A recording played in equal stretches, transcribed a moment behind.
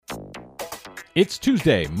It's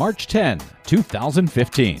Tuesday, March 10,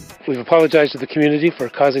 2015. We've apologized to the community for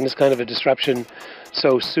causing this kind of a disruption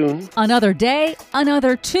so soon. Another day,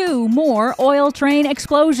 another 2 more oil train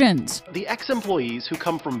explosions. The ex-employees who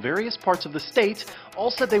come from various parts of the state all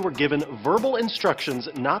said they were given verbal instructions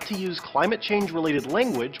not to use climate change-related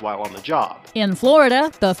language while on the job. In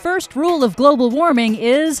Florida, the first rule of global warming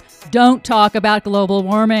is don't talk about global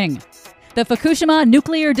warming. The Fukushima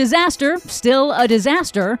nuclear disaster, still a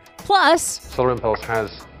disaster, plus Solar Impulse has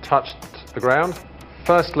touched the ground.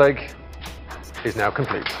 First leg is now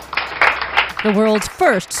complete. the world's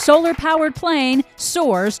first solar-powered plane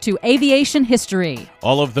soars to aviation history.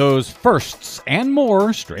 All of those firsts and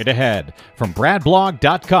more straight ahead. From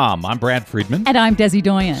BradBlog.com, I'm Brad Friedman. And I'm Desi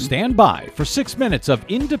Doyen. Stand by for 6 minutes of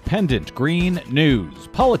independent green news,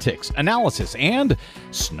 politics, analysis, and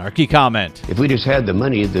snarky comment. If we just had the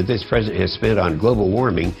money that this president has spent on global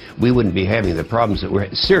warming, we wouldn't be having the problems that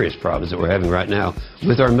serious problems that we're having right now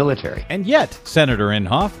with our military. And yet, Senator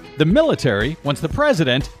Inhofe, the military wants the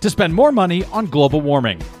president to spend more money on global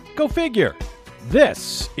warming. Go figure.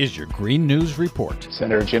 This is your Green News Report.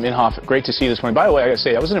 Senator Jim Inhofe, great to see you this morning. By the way, I got to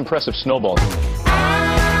say, that was an impressive snowball.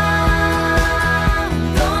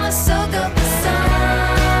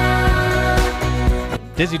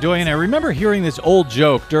 Desi Doyen, I remember hearing this old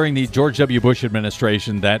joke during the George W. Bush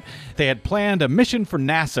administration that they had planned a mission for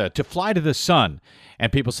NASA to fly to the sun.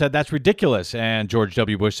 And people said, that's ridiculous. And George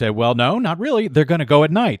W. Bush said, well, no, not really. They're going to go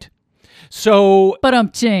at night. So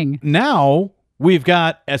Ba-dum-ching. Now we've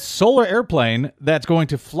got a solar airplane that's going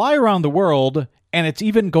to fly around the world, and it's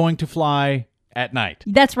even going to fly at night.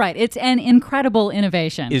 That's right. It's an incredible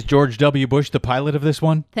innovation. Is George W. Bush the pilot of this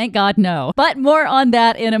one? Thank God, no. But more on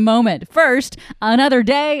that in a moment. First, another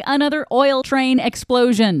day, another oil train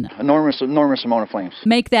explosion. Enormous amount of flames.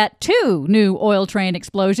 Make that 2 new oil train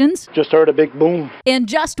explosions Just heard a big boom. in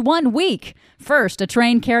just 1 week. First, a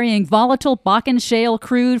train carrying volatile Bakken shale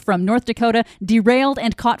crude from North Dakota derailed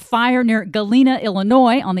and caught fire near Galena,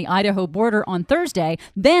 Illinois on the Idaho border on Thursday.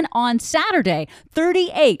 Then on Saturday,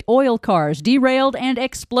 38 oil cars derailed and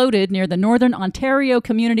exploded near the northern Ontario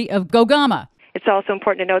community of Gogama. It's also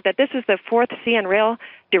important to note that this is the 4th CN rail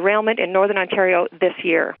derailment in northern Ontario this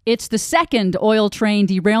year. It's the second oil train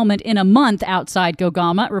derailment in a month outside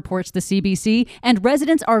Gogama, reports the CBC, and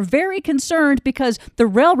residents are very concerned because the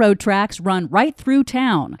railroad tracks run right through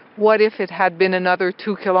town. What if it had been another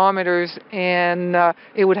 2 kilometers and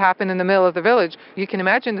it would happen in the middle of the village? You can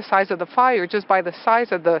imagine the size of the fire. Just by the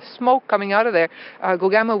size of the smoke coming out of there,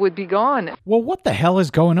 Gogama would be gone. Well, what the hell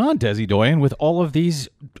is going on, Desi Doyen, with all of these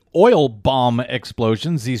oil bomb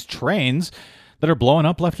explosions, these trains that are blowing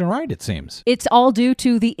up left and right, it seems? It's all due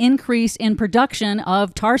to the increase in production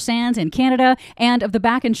of tar sands in Canada and of the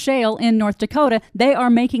Bakken shale in North Dakota. They are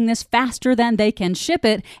making this faster than they can ship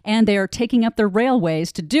it, and they are taking up the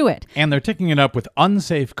railways to do it. And they're taking it up with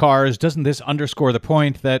unsafe cars. Doesn't this underscore the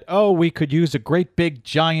point that, we could use a great big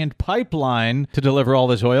giant pipeline to deliver all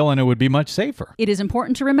this oil and it would be much safer? It is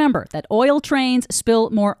important to remember that oil trains spill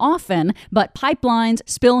more often, but pipelines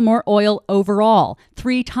spill more oil overall,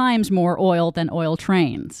 3 times more oil than oil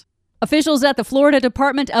trains. Officials at the Florida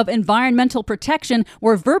Department of Environmental Protection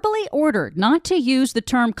were verbally ordered not to use the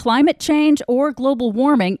term climate change or global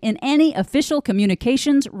warming in any official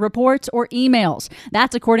communications, reports, or emails.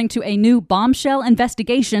 That's according to a new bombshell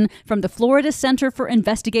investigation from the Florida Center for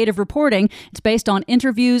Investigative Reporting. It's based on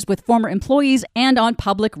interviews with former employees and on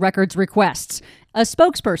public records requests. A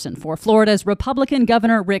spokesperson for Florida's Republican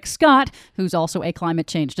Governor Rick Scott, who's also a climate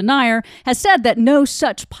change denier, has said that no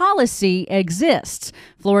such policy exists.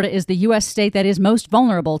 Florida is the U.S. state that is most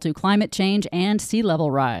vulnerable to climate change and sea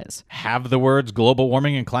level rise. Have the words global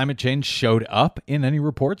warming and climate change showed up in any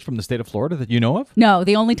reports from the state of Florida that you know of? No,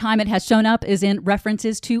 the only time it has shown up is in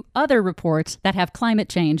references to other reports that have climate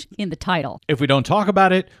change in the title. If we don't talk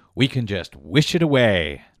about it, we can just wish it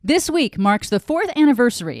away. This week marks the 4th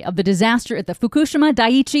anniversary of the disaster at the Fukushima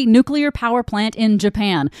Daiichi nuclear power plant in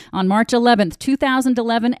Japan. On March 11th,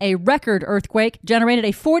 2011, a record earthquake generated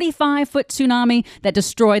a 45-foot tsunami that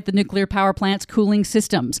destroyed the nuclear power plant's cooling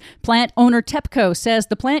systems. Plant owner TEPCO says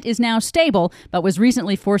the plant is now stable, but was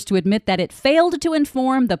recently forced to admit that it failed to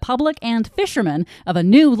inform the public and fishermen of a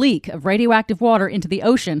new leak of radioactive water into the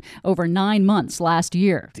ocean over 9 months last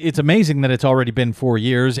year. It's amazing that it's already been 4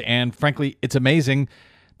 years, and frankly, it's amazing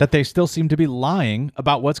that they still seem to be lying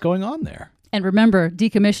about what's going on there. And remember,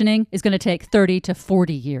 decommissioning is going to take 30 to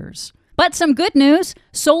 40 years. But some good news.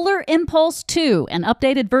 Solar Impulse 2, an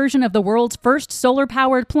updated version of the world's first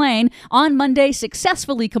solar-powered plane, on Monday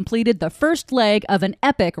successfully completed the first leg of an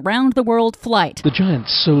epic round-the-world flight. The giant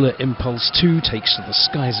Solar Impulse 2 takes to the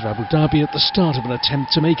skies of Abu Dhabi at the start of an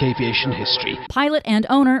attempt to make aviation history. Pilot and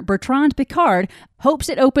owner Bertrand Piccard hopes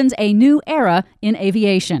it opens a new era in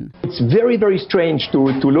aviation. It's very, very strange to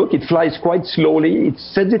look. It flies quite slowly. It's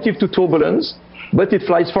sensitive to turbulence, but it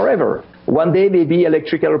flies forever. One day, maybe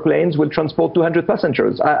electric airplanes will transport 200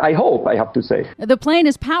 passengers. I hope, I have to say. The plane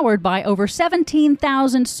is powered by over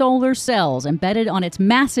 17,000 solar cells embedded on its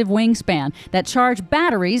massive wingspan that charge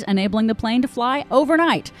batteries, enabling the plane to fly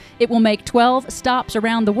overnight. It will make 12 stops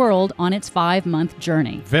around the world on its 5-month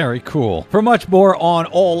journey. Very cool. For much more on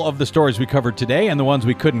all of the stories we covered today and the ones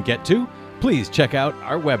we couldn't get to, please check out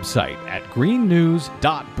our website at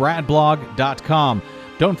greennews.bradblog.com.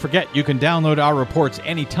 Don't forget, you can download our reports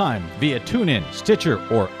anytime via TuneIn, Stitcher,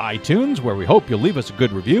 or iTunes, where we hope you'll leave us a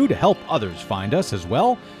good review to help others find us as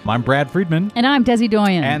well. I'm Brad Friedman. And I'm Desi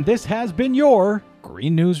Doyen. And this has been your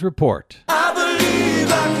Green News Report. I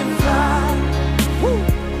believe I can fly. Woo.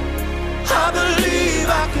 I believe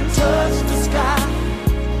I can touch the